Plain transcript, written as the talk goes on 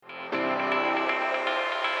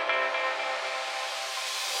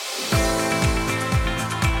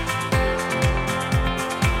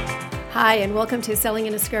Hi, and welcome to Selling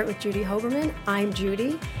in a Skirt with Judy Hoberman. I'm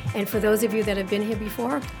Judy, and for those of you that have been here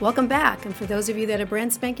before, welcome back. And for those of you that are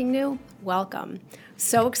brand spanking new, welcome.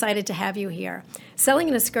 So excited to have you here. Selling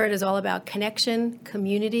in a Skirt is all about connection,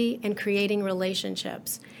 community, and creating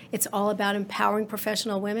relationships. It's all about empowering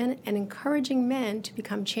professional women and encouraging men to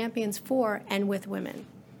become champions for and with women.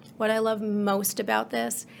 What I love most about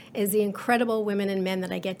this is the incredible women and men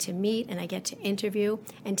that I get to meet and I get to interview,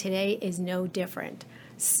 and today is no different.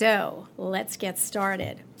 So let's get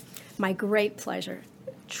started. My great pleasure,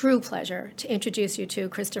 true pleasure, to introduce you to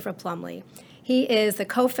Christopher Plumlee. He is the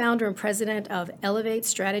co-founder and president of Elevate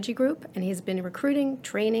Strategy Group, and he's been recruiting,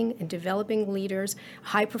 training, and developing leaders,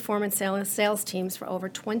 high-performance sales teams for over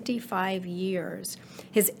 25 years.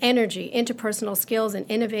 His energy, interpersonal skills, and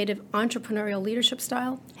innovative entrepreneurial leadership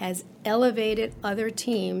style has elevated other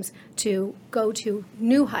teams to go to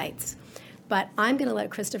new heights. But I'm going to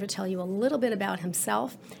let Christopher tell you a little bit about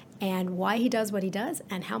himself and why he does what he does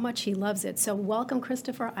and how much he loves it. So welcome,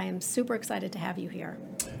 Christopher. I am super excited to have you here.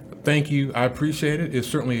 Thank you. I appreciate it. It's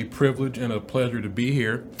certainly a privilege and a pleasure to be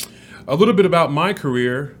here. A little bit about my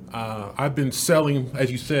career. I've been selling,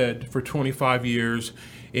 as you said, for 25 years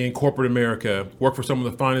in corporate America. Worked for some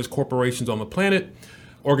of the finest corporations on the planet,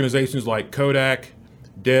 organizations like Kodak,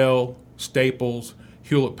 Dell, Staples,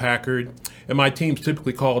 Hewlett-Packard, and my team's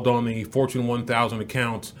typically called on the Fortune 1000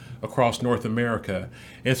 accounts across North America.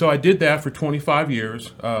 And so I did that for 25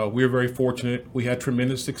 years. We were very fortunate. We had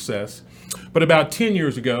tremendous success. But about 10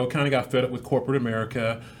 years ago, kind of got fed up with corporate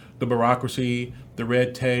America, the bureaucracy, the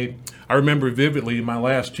red tape. I remember vividly in my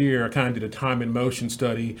last year, I kind of did a time and motion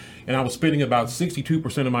study, and I was spending about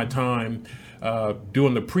 62% of my time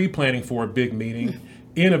doing the pre-planning for a big meeting,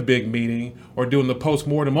 in a big meeting, or doing the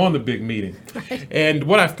post-mortem on the big meeting. Right. And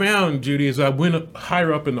what I found, Judy, is I went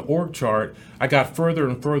higher up in the org chart, I got further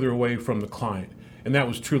and further away from the client. And that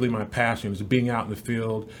was truly my passion, is being out in the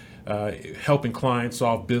field, helping clients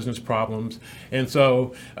solve business problems. And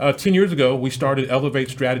so 10 years ago, we started Elevate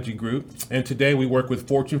Strategy Group. And today we work with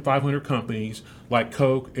Fortune 500 companies like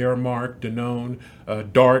Coke, Aramark, Danone,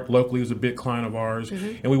 Dart locally is a big client of ours.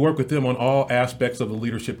 And we work with them on all aspects of the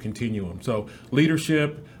leadership continuum. So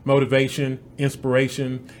leadership, motivation,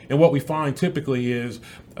 inspiration. And what we find typically is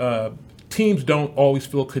teams don't always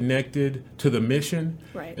feel connected to the mission,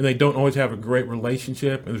 right, and they don't always have a great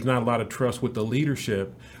relationship, and there's not a lot of trust with the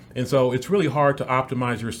leadership. And so it's really hard to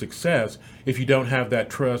optimize your success if you don't have that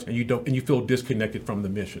trust and you feel disconnected from the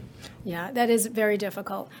mission. Yeah, that is very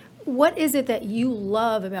difficult. What is it that you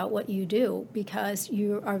love about what you do? Because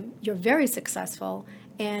you're very successful,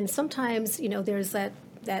 and sometimes there's that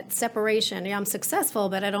separation. I'm successful,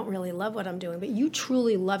 but I don't really love what I'm doing. But you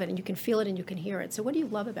truly love it, and you can feel it, and you can hear it. So what do you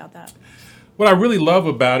love about that? What I really love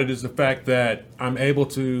about it is the fact that I'm able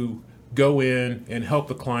to go in and help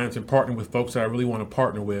the clients and partner with folks that I really want to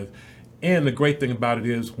partner with. And the great thing about it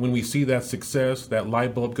is when we see that success, that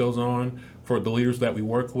light bulb goes on for the leaders that we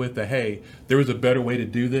work with, that, hey, there is a better way to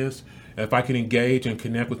do this. If I can engage and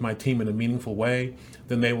connect with my team in a meaningful way,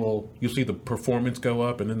 then you'll see the performance go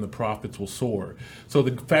up and then the profits will soar. So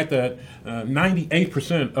the fact that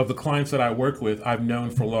 98% of the clients that I work with, I've known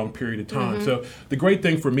for a long period of time. So the great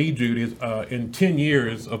thing for me, Judy, is in 10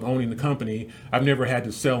 years of owning the company, I've never had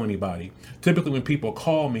to sell anybody. Typically when people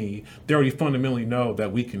call me, they already fundamentally know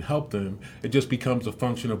that we can help them. It just becomes a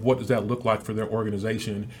function of what does that look like for their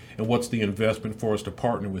organization and what's the investment for us to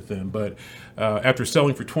partner with them. But after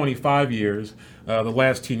selling for 25 years, the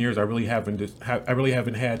last 10 years, I really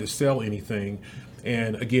haven't had to sell anything.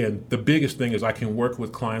 And again, the biggest thing is I can work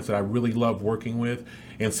with clients that I really love working with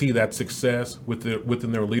and see that success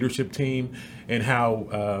within their leadership team, and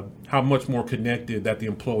how much more connected that the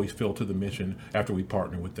employees feel to the mission after we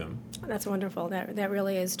partner with them. That's wonderful. That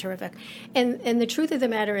really is terrific. And the truth of the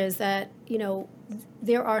matter is that,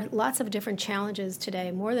 there are lots of different challenges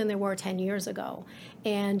today, more than there were 10 years ago.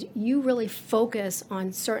 And you really focus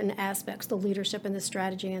on certain aspects, the leadership and the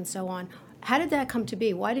strategy and so on. How did that come to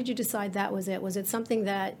be? Why did you decide that was it? Was it something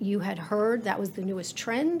that you had heard that was the newest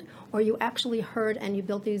trend, or you actually heard and you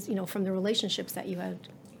built these, from the relationships that you had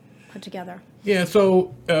put together? Yeah,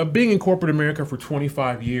 so being in corporate America for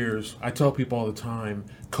 25 years, I tell people all the time,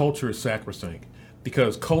 culture is sacrosanct,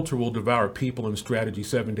 because culture will devour people and strategy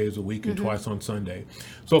 7 days a week and twice on Sunday.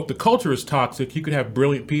 So if the culture is toxic, you could have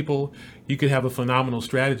brilliant people, you could have a phenomenal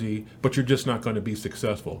strategy, but you're just not going to be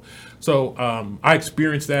successful. So I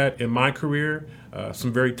experienced that in my career,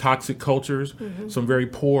 some very toxic cultures, some very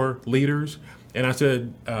poor leaders. And I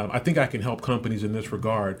said, I think I can help companies in this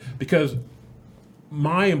regard, because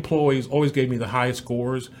my employees always gave me the highest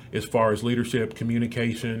scores as far as leadership,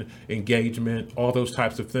 communication, engagement, all those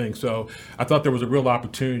types of things. So I thought there was a real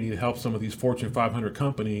opportunity to help some of these Fortune 500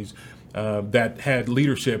 companies that had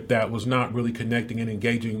leadership that was not really connecting and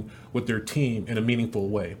engaging with their team in a meaningful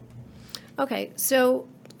way. Okay, so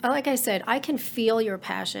like I said, I can feel your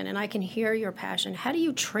passion and I can hear your passion. How do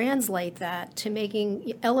you translate that to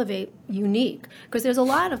making Elevate unique? Because there's a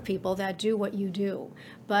lot of people that do what you do,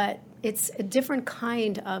 but it's a different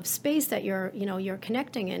kind of space that you're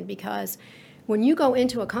connecting in, because when you go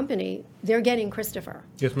into a company, they're getting Christopher.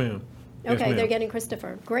 Yes, ma'am. Okay, Yes, ma'am. they're getting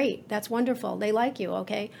Christopher. Great, that's wonderful. They like you,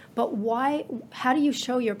 okay? But why? How do you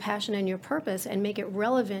show your passion and your purpose and make it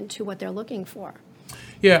relevant to what they're looking for?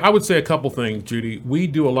 Yeah, I would say a couple things, Judy. We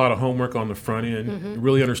do a lot of homework on the front end,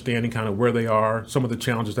 really understanding kind of where they are, some of the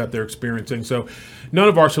challenges that they're experiencing. So none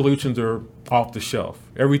of our solutions are off the shelf.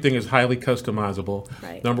 Everything is highly customizable,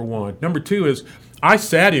 Right. number one. Number two is I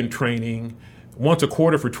sat in training once a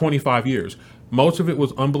quarter for 25 years. Most of it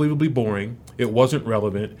was unbelievably boring. It wasn't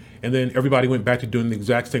relevant. And then everybody went back to doing the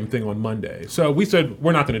exact same thing on Monday. So we said,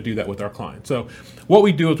 we're not going to do that with our clients. So what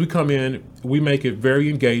we do is we come in, we make it very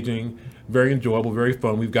engaging, very enjoyable, very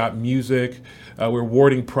fun. We've got music, we're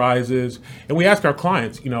awarding prizes, and we ask our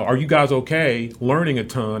clients, are you guys okay learning a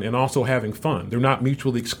ton and also having fun? They're not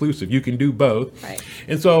mutually exclusive. You can do both. Right.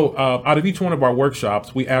 And so out of each one of our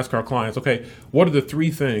workshops, we ask our clients, okay, what are the 3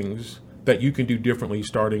 things that you can do differently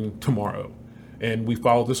starting tomorrow? And we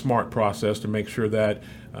follow the SMART process to make sure that,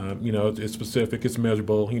 it's specific, it's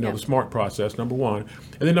measurable, the SMART process, number one.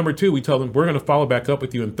 And then number 2, we tell them we're going to follow back up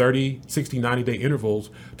with you in 30, 60, 90-day intervals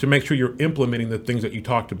to make sure you're implementing the things that you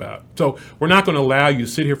talked about. So we're not going to allow you to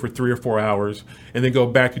sit here for 3 or 4 hours and then go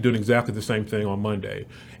back to doing exactly the same thing on Monday.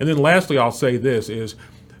 And then lastly, I'll say this is,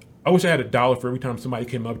 I wish I had $1 for every time somebody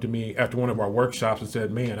came up to me after one of our workshops and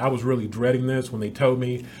said, man, I was really dreading this when they told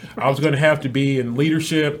me I was going to have to be in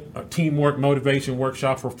leadership, a teamwork, motivation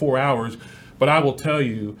workshop for 4 hours. But I will tell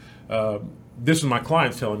you, this is my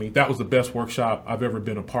clients telling me, that was the best workshop I've ever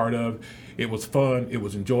been a part of. It was fun. It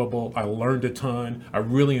was enjoyable. I learned a ton. I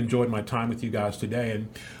really enjoyed my time with you guys today. And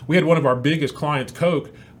we had one of our biggest clients,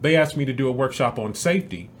 Coke. They asked me to do a workshop on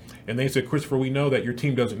safety. And they said, Christopher, we know that your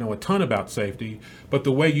team doesn't know a ton about safety, but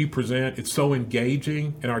the way you present, it's so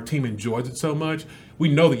engaging and our team enjoys it so much. We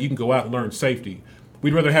know that you can go out and learn safety.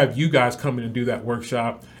 We'd rather have you guys come in and do that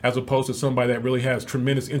workshop as opposed to somebody that really has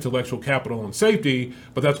tremendous intellectual capital on safety,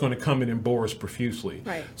 but that's going to come in and bore us profusely.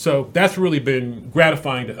 Right. So that's really been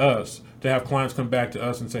gratifying to us to have clients come back to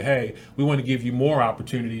us and say, hey, we want to give you more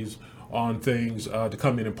opportunities on things to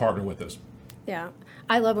come in and partner with us. Yeah.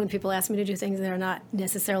 I love when people ask me to do things that are not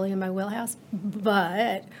necessarily in my wheelhouse,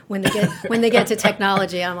 but when they get to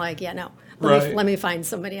technology, I'm like, yeah, no, let me find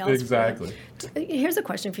somebody else. Exactly. Here's a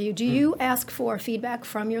question for you. Do you ask for feedback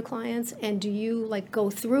from your clients, and do you go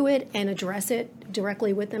through it and address it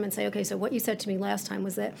directly with them and say, okay, so what you said to me last time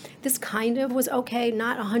was that this kind of was okay,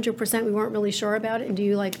 not 100%, we weren't really sure about it, and do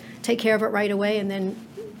you take care of it right away and then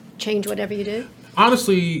change whatever you did?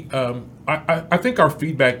 Honestly, I think our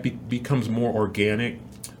feedback becomes more organic,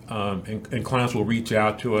 and clients will reach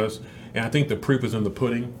out to us. And I think the proof is in the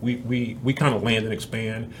pudding. We kind of land and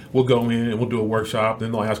expand. We'll go in and we'll do a workshop.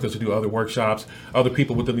 Then they'll ask us to do other workshops. Other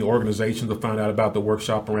people within the organization will find out about the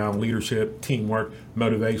workshop around leadership, teamwork,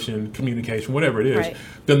 motivation, communication, whatever it is. Right.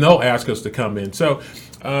 Then they'll ask us to come in. So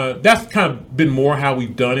that's kind of been more how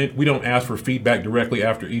we've done it. We don't ask for feedback directly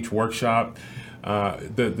after each workshop.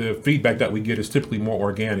 The feedback that we get is typically more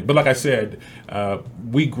organic. But like I said,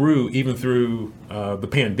 we grew even through the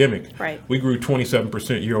pandemic. Right. We grew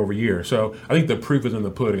 27% year over year. So I think the proof is in the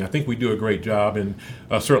pudding. I think we do a great job, and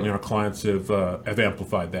certainly our clients have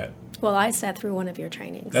amplified that. Well, I sat through one of your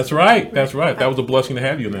trainings. That's right. That's right. That was a blessing to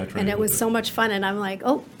have you in that training. And it was so much fun, and I'm like,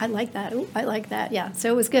 oh, I like that. Oh, I like that. Yeah,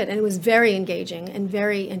 so it was good, and it was very engaging and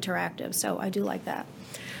very interactive, so I do like that.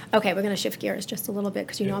 Okay, we're going to shift gears just a little bit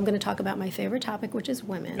because, I'm going to talk about my favorite topic, which is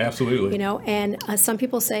women. Absolutely. And some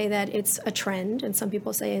people say that it's a trend and some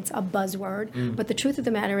people say it's a buzzword. But the truth of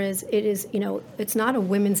the matter is, it is, it's not a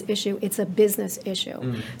women's issue, it's a business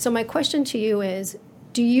issue. So my question to you is,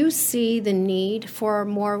 do you see the need for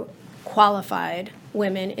more qualified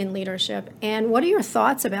women in leadership? And what are your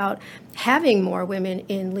thoughts about having more women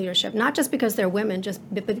in leadership? Not just because they're women,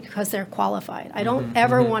 but because they're qualified. I don't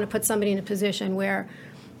ever want to put somebody in a position where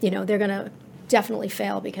they're going to definitely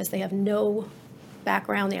fail because they have no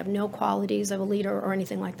background, they have no qualities of a leader or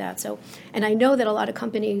anything like that. So, and I know that a lot of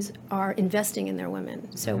companies are investing in their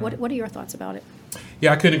women. So what are your thoughts about it?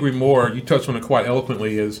 Yeah, I couldn't agree more. You touched on it quite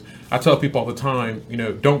eloquently. Is I tell people all the time,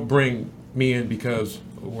 don't bring me in because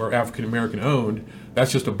we're African American owned.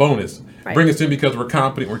 That's just a bonus. Right. Bring us in because we're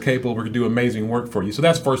competent, we're capable, we're going to do amazing work for you. So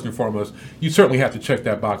that's first and foremost. You certainly have to check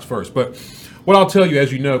that box first. But what I'll tell you,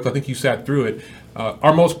 as you know, because I think you sat through it,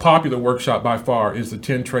 our most popular workshop by far is the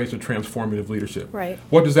 10 Traits of Transformative Leadership. Right.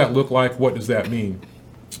 What does that look like? What does that mean?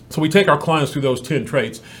 So we take our clients through those 10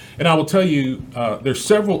 traits. And I will tell you, there's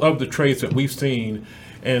several of the traits that we've seen,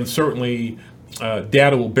 and certainly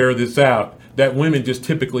data will bear this out, that women just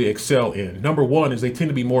typically excel in. Number one is they tend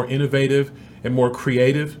to be more innovative and more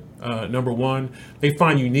creative. Number one, they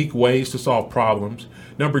find unique ways to solve problems.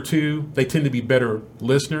 Number two, they tend to be better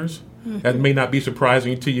listeners. That may not be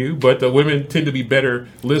surprising to you, but the women tend to be better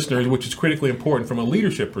listeners, which is critically important from a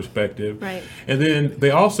leadership perspective. Right. And then they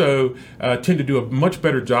also tend to do a much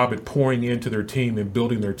better job at pouring into their team and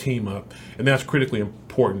building their team up. And that's critically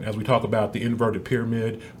important as we talk about the inverted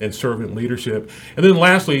pyramid and servant leadership. And then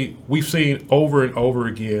lastly, we've seen over and over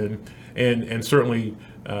again, and certainly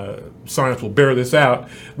science will bear this out,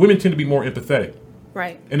 women tend to be more empathetic.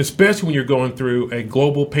 Right. And especially when you're going through a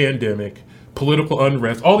global pandemic, political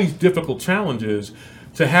unrest, all these difficult challenges,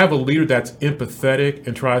 to have a leader that's empathetic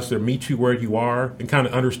and tries to meet you where you are and kind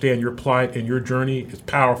of understand your plight and your journey is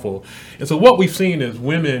powerful. And so what we've seen is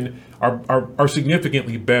women are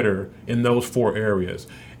significantly better in those 4 areas.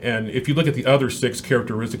 And if you look at the other 6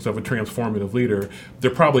 characteristics of a transformative leader, they're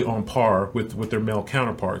probably on par with their male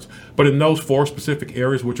counterparts. But in those 4 specific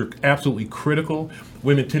areas, which are absolutely critical,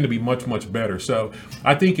 women tend to be much, much better. So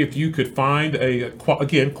I think if you could find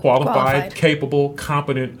qualified, capable,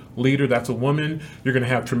 competent leader that's a woman, you're going to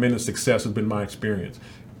have tremendous success, has been my experience.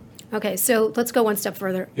 Okay, so let's go one step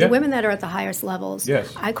further. Yeah. The women that are at the highest levels,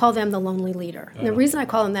 yes. I call them the lonely leader. And the reason I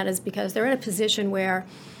call them that is because they're in a position where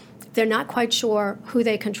they're not quite sure who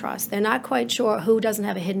they can trust. They're not quite sure who doesn't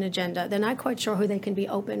have a hidden agenda. They're not quite sure who they can be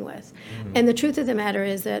open with. And the truth of the matter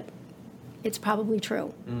is that it's probably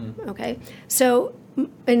true. Okay? So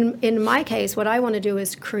in my case, what I want to do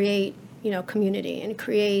is create community and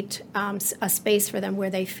create a space for them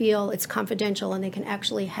where they feel it's confidential and they can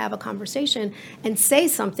actually have a conversation and say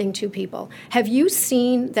something to people. Have you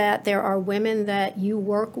seen that there are women that you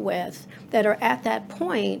work with that are at that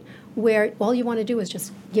point where all you want to do is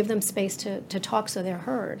just give them space to talk so they're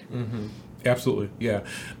heard? Mm-hmm. Absolutely, yeah.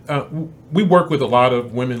 We work with a lot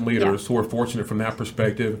of women leaders who are fortunate from that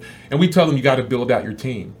perspective, and we tell them you got to build out your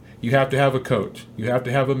team. You have to have a coach. You have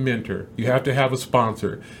to have a mentor. You have to have a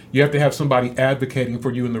sponsor. You have to have somebody advocating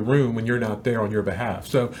for you in the room when you're not there on your behalf.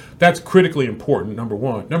 So that's critically important, number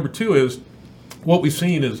one. Number two is, what we've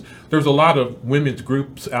seen is there's a lot of women's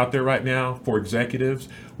groups out there right now for executives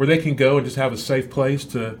where they can go and just have a safe place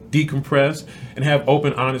to decompress and have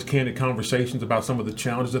open, honest, candid conversations about some of the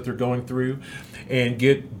challenges that they're going through and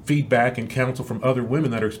get feedback and counsel from other women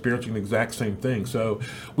that are experiencing the exact same thing. So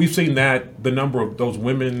we've seen that the number of those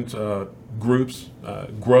women's groups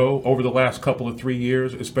grow over the last couple of 3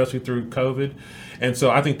 years, especially through COVID. And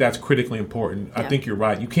so I think that's critically important. I think you're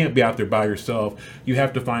right. You can't be out there by yourself. You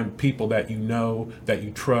have to find people that you know, that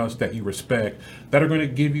you trust, that you respect, that are going to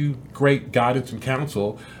give you great guidance and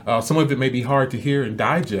counsel. Some of it may be hard to hear and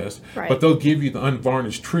digest, but they'll give you the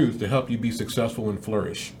unvarnished truth to help you be successful and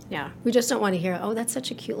flourish. Yeah, we just don't want to hear, oh, that's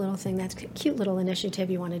such a cute little thing. That's a cute little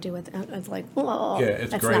initiative you want to do with. It's like, oh, yeah,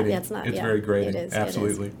 it's grating. It's very grating. It is.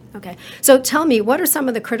 Absolutely. It is. Okay, so tell me, what are some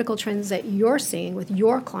of the critical trends that you're seeing with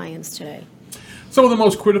your clients today? Some of the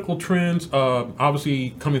most critical trends, obviously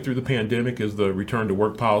coming through the pandemic, is the return to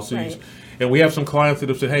work policies. Right. And we have some clients that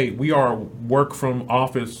have said, hey, we are a work from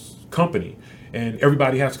office company and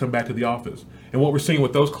everybody has to come back to the office. And what we're seeing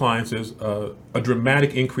with those clients is a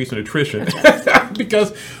dramatic increase in attrition.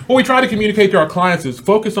 Because what we try to communicate to our clients is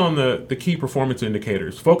focus on the key performance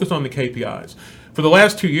indicators, focus on the KPIs. For the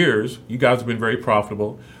last 2 years, you guys have been very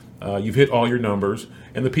profitable. You've hit all your numbers,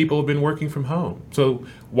 and the people have been working from home. So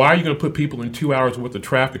why are you going to put people in 2 hours worth of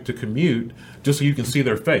traffic to commute just so you can see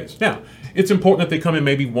their face? Now, it's important that they come in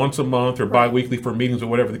maybe once a month or bi-weekly for meetings or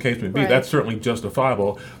whatever the case may be. That's certainly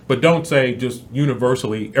justifiable. But don't say just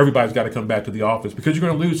universally everybody's got to come back to the office, because you're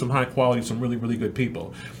going to lose some high quality, some really, really good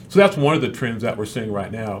people. So that's one of the trends that we're seeing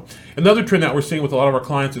right now. Another trend that we're seeing with a lot of our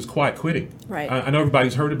clients is quiet quitting. I know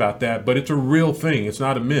everybody's heard about that, but it's a real thing. It's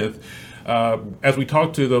not a myth. As we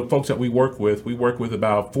talk to the folks that we work with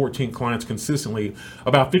about 14 clients consistently.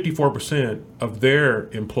 About 54% of their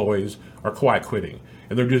employees are quiet quitting.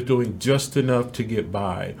 And they're just doing just enough to get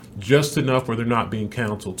by, just enough where they're not being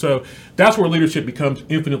counseled. So that's where leadership becomes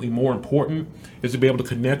infinitely more important, is to be able to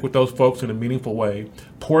connect with those folks in a meaningful way,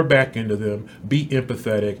 pour back into them, be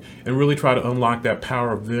empathetic, and really try to unlock that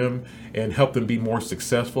power of them and help them be more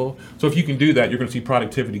successful. So if you can do that, you're going to see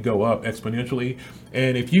productivity go up exponentially.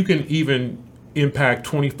 And if you can even impact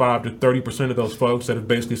 25 to 30% of those folks that have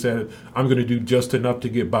basically said, I'm going to do just enough to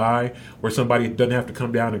get by, where somebody doesn't have to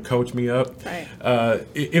come down and coach me up. Right.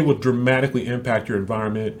 It will dramatically impact your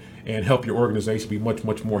environment and help your organization be much,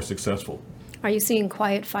 much more successful. Are you seeing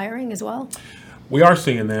quiet firing as well? We are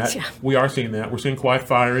seeing that. Yeah. We are seeing that. We're seeing quiet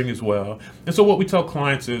firing as well. And so what we tell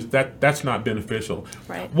clients is that's not beneficial.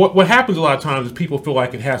 Right. What happens a lot of times is people feel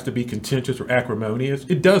like it has to be contentious or acrimonious.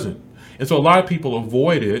 It doesn't. And so a lot of people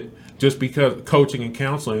avoid it just because coaching and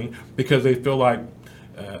counseling, because they feel like,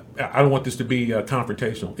 I don't want this to be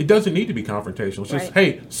confrontational. It doesn't need to be confrontational. It's just,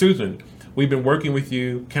 hey, Susan, we've been working with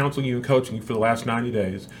you, counseling you and coaching you for the last 90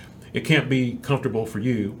 days. It can't be comfortable for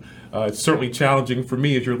you. It's certainly challenging for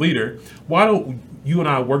me as your leader. Why don't you and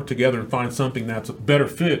I work together and find something that's a better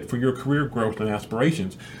fit for your career growth and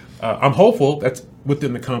aspirations? I'm hopeful that's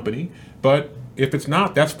within the company, but if it's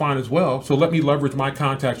not, that's fine as well. So let me leverage my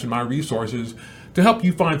contacts and my resources to help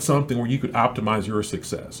you find something where you could optimize your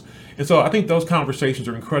success. And so I think those conversations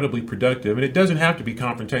are incredibly productive, and it doesn't have to be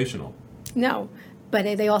confrontational. No, but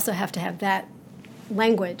they also have to have that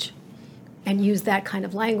language and use that kind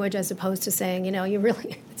of language as opposed to saying,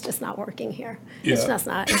 it's just not working here. Yeah. It's just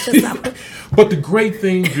not working. But the great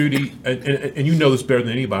thing, Judy, and you know this better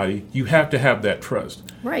than anybody, you have to have that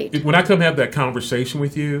trust. Right. When I come have that conversation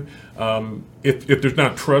with you, if there's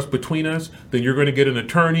not trust between us, then you're going to get an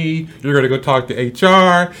attorney, you're going to go talk to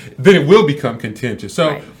HR, then it will become contentious.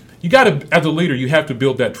 So Right. you got to, as a leader, you have to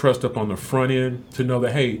build that trust up on the front end to know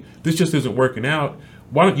that, hey, this just isn't working out.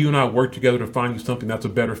 Why don't you and I work together to find you something that's a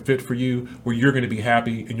better fit for you, where you're going to be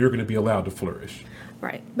happy and you're going to be allowed to flourish?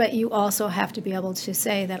 Right. But you also have to be able to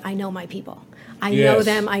say that I know my people. I Yes. know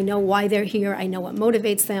them. I know why they're here. I know what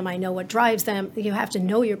motivates them. I know what drives them. You have to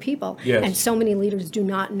know your people. Yes. And so many leaders do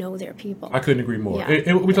not know their people. I couldn't agree more. Yeah.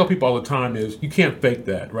 And what we tell people all the time is you can't fake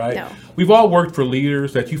that, right? No. We've all worked for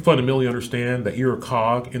leaders that you fundamentally understand that you're a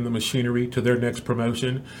cog in the machinery to their next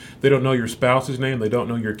promotion. They don't know your spouse's name. They don't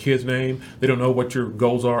know your kid's name. They don't know what your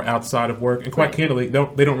goals are outside of work. And quite Right. candidly,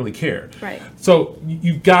 they don't really care. Right. So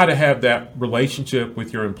you've got to have that relationship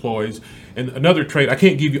with your employees. And another trait, I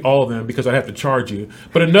can't give you all of them because I'd have to charge you,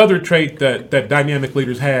 but another trait that dynamic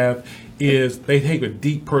leaders have is they take a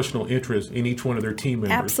deep personal interest in each one of their team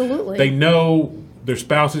members. Absolutely. They know their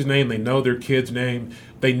spouse's name, they know their kid's name,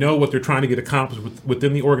 they know what they're trying to get accomplished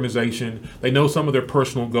within the organization, they know some of their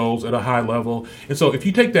personal goals at a high level. And so if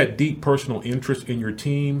you take that deep personal interest in your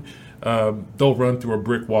team, they'll run through a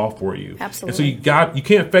brick wall for you. Absolutely. And so you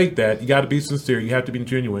can't fake that. You got to be sincere. You have to be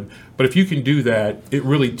genuine. But if you can do that, it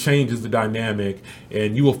really changes the dynamic,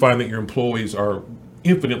 and you will find that your employees are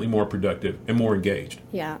infinitely more productive and more engaged.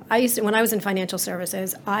 Yeah. When I was in financial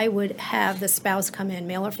services, I would have the spouse come in,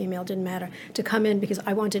 male or female, didn't matter, to come in because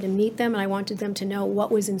I wanted to meet them and I wanted them to know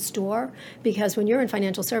what was in store. Because when you're in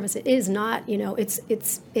financial service, it is not,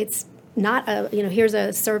 it's not here's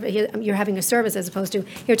a service, you're having a service as opposed to,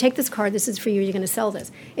 here, take this card, this is for you, you're going to sell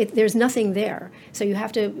this. There's nothing there. So you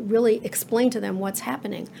have to really explain to them what's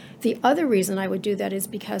happening. The other reason I would do that is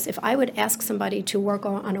because if I would ask somebody to work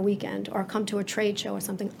on a weekend or come to a trade show or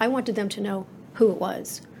something, I wanted them to know who it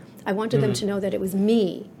was. I wanted them to know that it was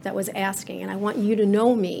me that was asking, and I want you to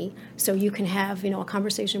know me so you can have, a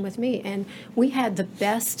conversation with me. And we had the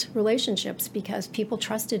best relationships because people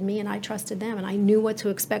trusted me and I trusted them, and I knew what to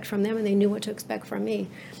expect from them and they knew what to expect from me.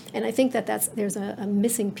 And I think that there's a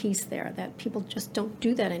missing piece there, that people just don't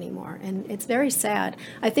do that anymore, and it's very sad.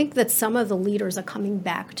 I think that some of the leaders are coming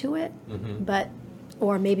back to it,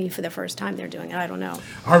 or maybe for the first time they're doing it. I don't know.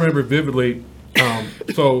 I remember vividly.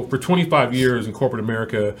 So for 25 years in corporate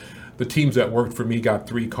America, the teams that worked for me got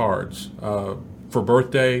 3 cards for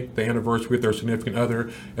birthday, the anniversary with their significant other,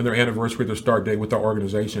 and their anniversary with their start date with our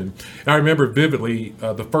organization. And I remember vividly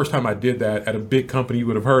the first time I did that at a big company you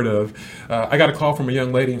would have heard of, I got a call from a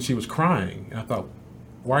young lady and she was crying. And I thought,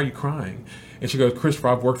 why are you crying? And she goes, Christopher,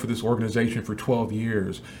 I've worked for this organization for 12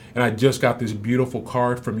 years, and I just got this beautiful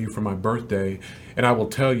card from you for my birthday. And I will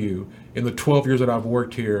tell you, in the 12 years that I've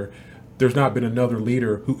worked here, there's not been another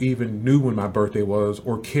leader who even knew when my birthday was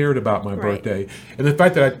or cared about my birthday. And the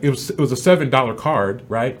fact that it was a $7 card,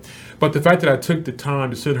 right? But the fact that I took the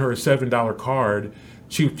time to send her a $7 card,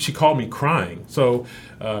 she called me crying. So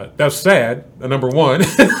that's sad, number one.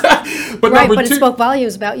 But right, number but two, it spoke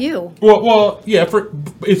volumes about you. Well, yeah.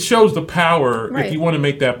 It shows the power Right. if you want to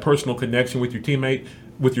make that personal connection with your teammate.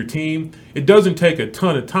 With your team, it doesn't take a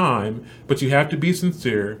ton of time, but you have to be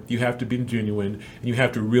sincere, you have to be genuine, and you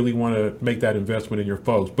have to really want to make that investment in your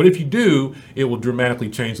folks. But if you do, it will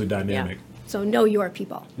dramatically change the dynamic. Yeah. So know your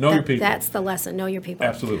people. Know your people. That's the lesson. Know your people.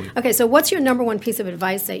 Absolutely. Okay, so what's your number one piece of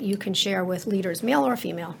advice that you can share with leaders, male or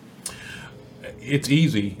female? It's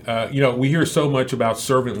easy. We hear so much about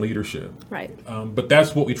servant leadership, Right. but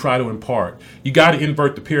that's what we try to impart. You got to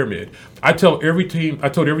invert the pyramid. I told every team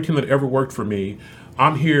that ever worked for me,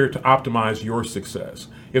 I'm here to optimize your success.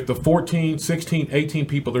 If the 14, 16, 18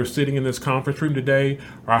 people that are sitting in this conference room today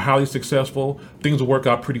are highly successful, things will work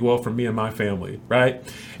out pretty well for me and my family, right?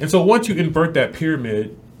 And so once you invert that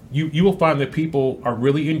pyramid, you will find that people are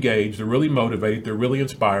really engaged, they're really motivated, they're really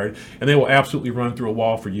inspired, and they will absolutely run through a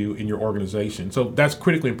wall for you in your organization. So that's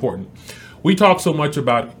critically important. We talk so much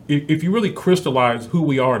about if you really crystallize who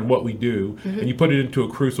we are and what we do, and you put it into a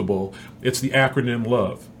crucible, it's the acronym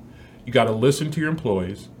LOVE. You got to listen to your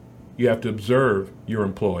employees. You have to observe your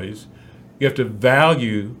employees. You have to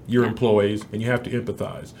value your employees, and you have to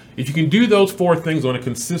empathize. If you can do those 4 things on a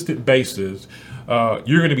consistent basis,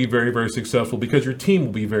 you're going to be very, very successful because your team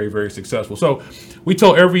will be very, very successful. So we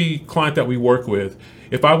tell every client that we work with,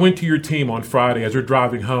 if I went to your team on Friday as they're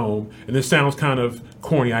driving home, and this sounds kind of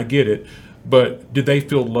corny, I get it, but did they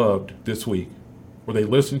feel loved this week? Were they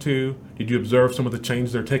listened to? Did you observe some of the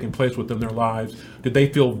changes that are taking place within their lives? Did they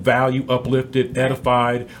feel value, uplifted,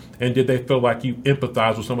 edified? And did they feel like you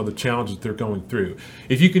empathize with some of the challenges they're going through?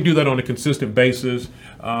 If you can do that on a consistent basis,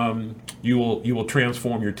 you will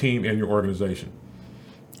transform your team and your organization.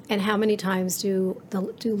 And how many times do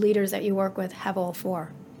leaders that you work with have all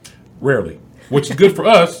 4? Rarely, which is good for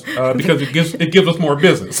us because it gives us more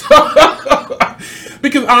business.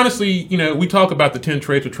 Because honestly, we talk about the 10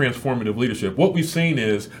 traits of transformative leadership. What we've seen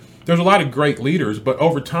is there's a lot of great leaders, but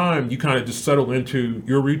over time, you kind of just settle into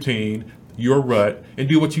your routine, your rut, and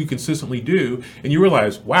do what you consistently do. And you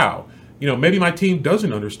realize, wow, maybe my team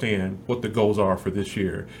doesn't understand what the goals are for this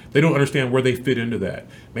year. They don't understand where they fit into that.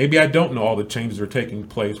 Maybe I don't know all the changes that are taking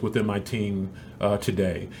place within my team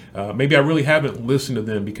today. Maybe I really haven't listened to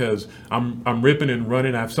them because I'm ripping and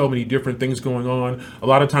running. I have so many different things going on. A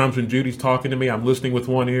lot of times when Judy's talking to me, I'm listening with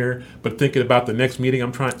one ear, but thinking about the next meeting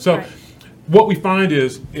I'm trying. So what we find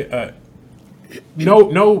is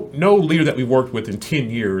no leader that we've worked with in 10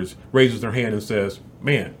 years raises their hand and says,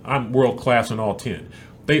 man, I'm world class in all 10.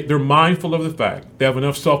 They're mindful of the fact. They have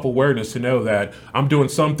enough self-awareness to know that I'm doing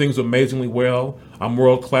some things amazingly well. I'm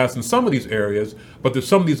world class in some of these areas, but there's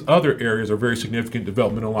some of these other areas are very significant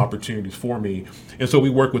developmental opportunities for me. And so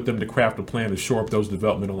we work with them to craft a plan to shore up those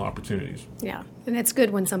developmental opportunities. Yeah, and it's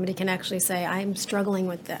good when somebody can actually say, I'm struggling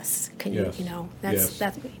with this. Can you, that's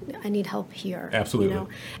I need help here. Absolutely.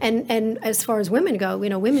 And as far as women go,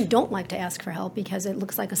 women don't like to ask for help because it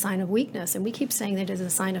looks like a sign of weakness. And we keep saying that it is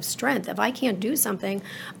a sign of strength. If I can't do something,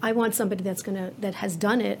 I want somebody that has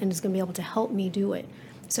done it and is going to be able to help me do it.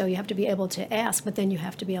 So you have to be able to ask, but then you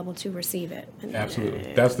have to be able to receive it.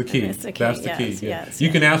 Absolutely. That's the key. That's the key. Yes. You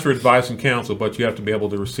can ask for advice and counsel, but you have to be able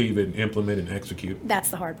to receive it and implement and execute. That's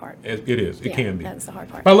the hard part. It is. It can be. That's the hard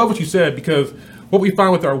part. But I love what you said, because what we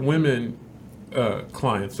find with our women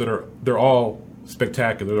clients they're all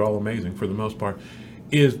spectacular, they're all amazing for the most part,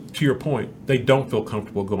 is, to your point, they don't feel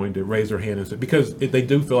comfortable going to raise their hand and say, because they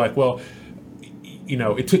do feel like, well,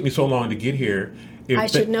 it took me so long to get here. I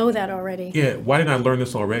should know that already. Yeah, why didn't I learn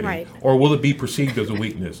this already? Right. Or will it be perceived as a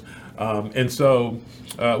weakness? And so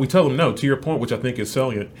we tell them, no, to your point, which I think is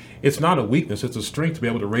salient, it's not a weakness, it's a strength to be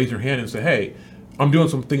able to raise your hand and say, hey, I'm doing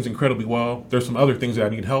some things incredibly well. There's some other things that I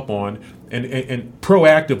need help on, and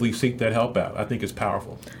proactively seek that help out. I think it's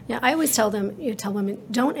powerful. Yeah, I always tell women,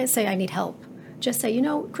 don't say I need help. Just say,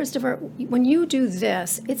 Christopher, when you do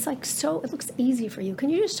this, it's like it looks easy for you. Can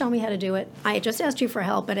you just tell me how to do it? I just asked you for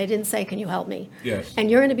help, but I didn't say, can you help me? Yes. And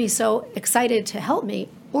you're going to be so excited to help me,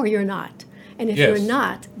 or you're not. And if you're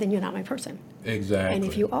not, then you're not my person. Exactly. And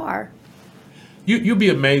if you are. You'll be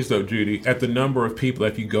amazed, though, Judy, at the number of people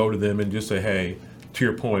that if you go to them and just say, hey, to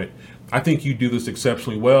your point, I think you do this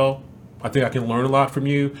exceptionally well. I think I can learn a lot from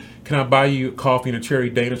you. Can I buy you coffee and a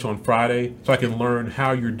cherry Danish on Friday so I can learn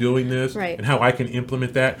how you're doing this and how I can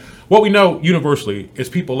implement that? What we know universally is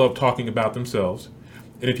people love talking about themselves.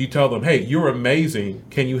 And if you tell them, hey, you're amazing,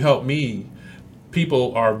 can you help me?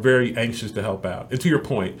 People are very anxious to help out. And to your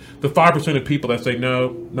point, the 5% of people that say,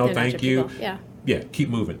 no, thank you. Yeah, keep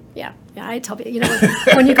moving. Yeah, I tell people,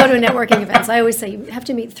 when you go to networking events, I always say you have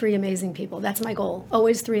to meet 3 amazing people. That's my goal,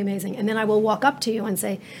 always 3 amazing. And then I will walk up to you and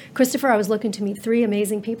say, Christopher, I was looking to meet 3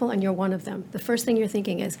 amazing people, and you're one of them. The first thing you're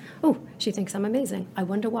thinking is, oh, she thinks I'm amazing. I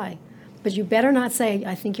wonder why. But you better not say,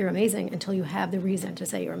 I think you're amazing, until you have the reason to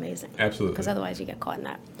say you're amazing. Absolutely. Because otherwise you get caught in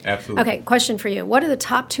that. Absolutely. Okay, question for you. What are the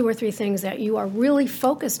top 2 or 3 things that you are really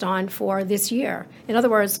focused on for this year? In other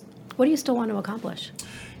words, what do you still want to accomplish?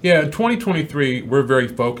 Yeah, in 2023, we're very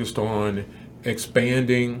focused on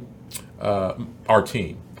expanding our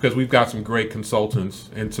team, because we've got some great consultants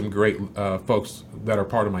and some great folks that are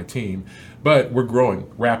part of my team. but we're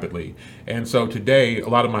growing rapidly. And so today, a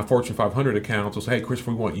lot of my Fortune 500 accounts will say, hey,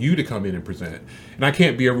 Christopher, we want you to come in and present. And I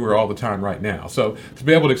can't be everywhere all the time right now. So to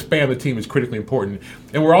be able to expand the team is critically important.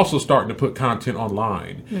 And we're also starting to put content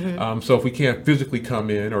online. So if we can't physically come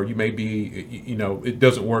in, or you may be, it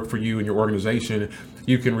doesn't work for you and your organization,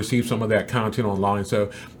 you can receive some of that content online. So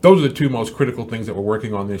those are the two most critical things that we're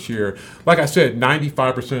working on this year. Like I said,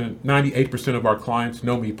 95%, 98% of our clients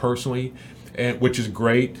know me personally, which is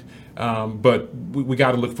great. But we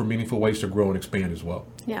got to look for meaningful ways to grow and expand as well.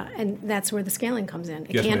 Yeah, and that's where the scaling comes in.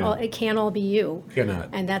 Yes, ma'am. It can't all be you. Cannot.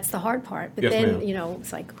 And that's the hard part. But Yes, then, ma'am.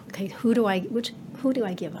 It's like, okay, who do I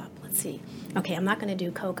give up? Let's see. Okay, I'm not going to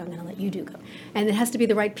do Coke. I'm going to let you do Coke. And it has to be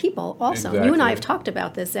the right people also. Exactly. You and I have talked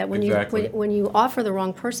about this, that when Exactly. when you offer the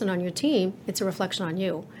wrong person on your team, it's a reflection on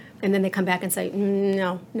you. And then they come back and say,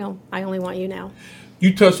 no, I only want you now.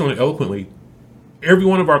 You touched on it eloquently. Every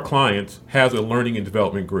one of our clients has a learning and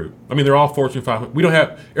development group. I mean, they're all Fortune 500. We don't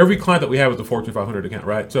have, every client that we have is a Fortune 500 account,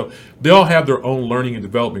 right? So they all have their own learning and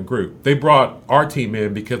development group. They brought our team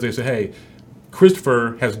in because they said, hey,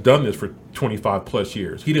 Christopher has done this for 25 plus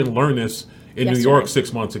years. He didn't learn this in New York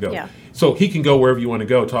 6 months ago. Yeah. So he can go wherever you want to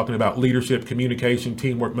go, talking about leadership, communication,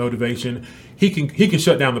 teamwork, motivation. He can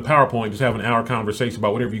shut down the PowerPoint, just have an hour conversation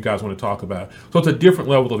about whatever you guys want to talk about. So it's a different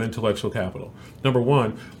level of intellectual capital, number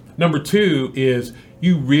one. Number two is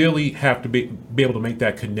you really have to be able to make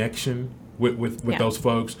that connection with those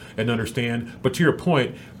folks and understand. But to your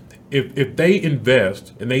point, if they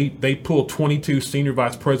invest and they pull 22 senior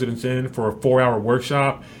vice presidents in for a 4-hour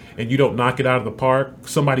workshop and you don't knock it out of the park,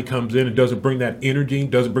 somebody comes in and doesn't bring that energy,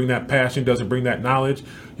 doesn't bring that passion, doesn't bring that knowledge,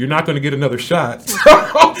 you're not going to get another shot.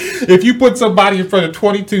 So if you put somebody in front of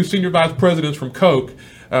 22 senior vice presidents from Coke,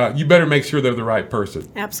 you better make sure they're the right person.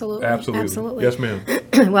 Absolutely. Absolutely. Yes, ma'am.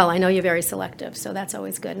 Well, I know you're very selective, so that's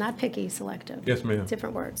always good. Not picky, selective. Yes, ma'am.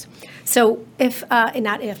 Different words. So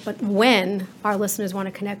but when our listeners want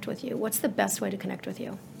to connect with you, what's the best way to connect with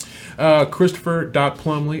you?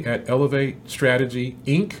 Christopher.Plumlee at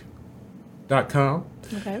elevatestrategyinc.com.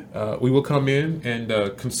 Okay. We will come in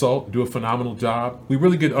and consult, do a phenomenal job. We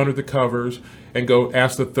really get under the covers and go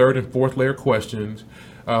ask the third and fourth layer questions.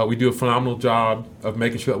 We do a phenomenal job of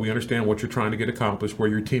making sure that we understand what you're trying to get accomplished, where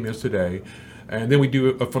your team is today. And then we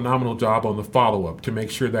do a phenomenal job on the follow-up to make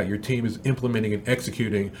sure that your team is implementing and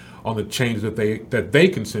executing on the changes that they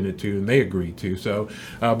consented to and they agreed to. So,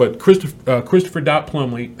 but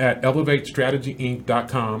Christopher.Plumlee at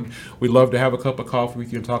elevatestrategyinc.com. We'd love to have a cup of coffee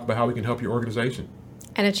with you and talk about how we can help your organization.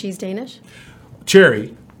 And a cheese Danish?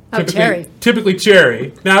 Cherry. Cherry. Typically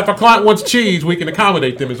cherry. Now, if a client wants cheese, we can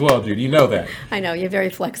accommodate them as well, Judy. You know that. I know. You're very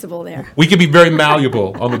flexible there. We can be very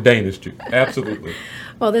malleable on the Danish, Judy. Absolutely.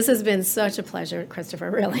 Well, this has been such a pleasure,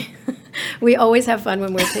 Christopher, really. We always have fun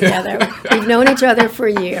when we're together. We've known each other for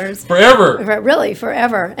years. Forever. Really,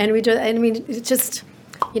 forever. And it's just,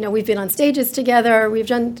 we've been on stages together. We've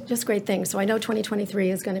done just great things. So I know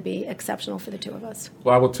 2023 is going to be exceptional for the two of us.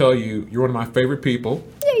 Well, I will tell you, you're one of my favorite people.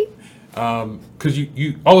 Yay. Because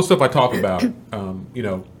you all the stuff I talk about,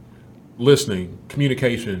 listening,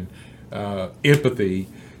 communication, empathy,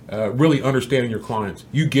 really understanding your clients,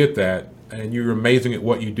 you get that, and you're amazing at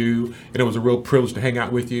what you do, and it was a real privilege to hang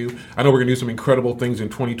out with you. I know we're going to do some incredible things in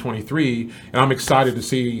 2023, and I'm excited to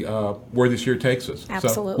see where this year takes us.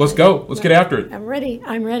 Absolutely. So let's go. Let's get after it. I'm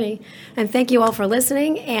ready. And thank you all for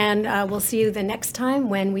listening, and we'll see you the next time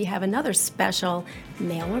when we have another special,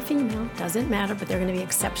 male or female, doesn't matter, but they're going to be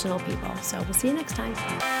exceptional people. So we'll see you next time.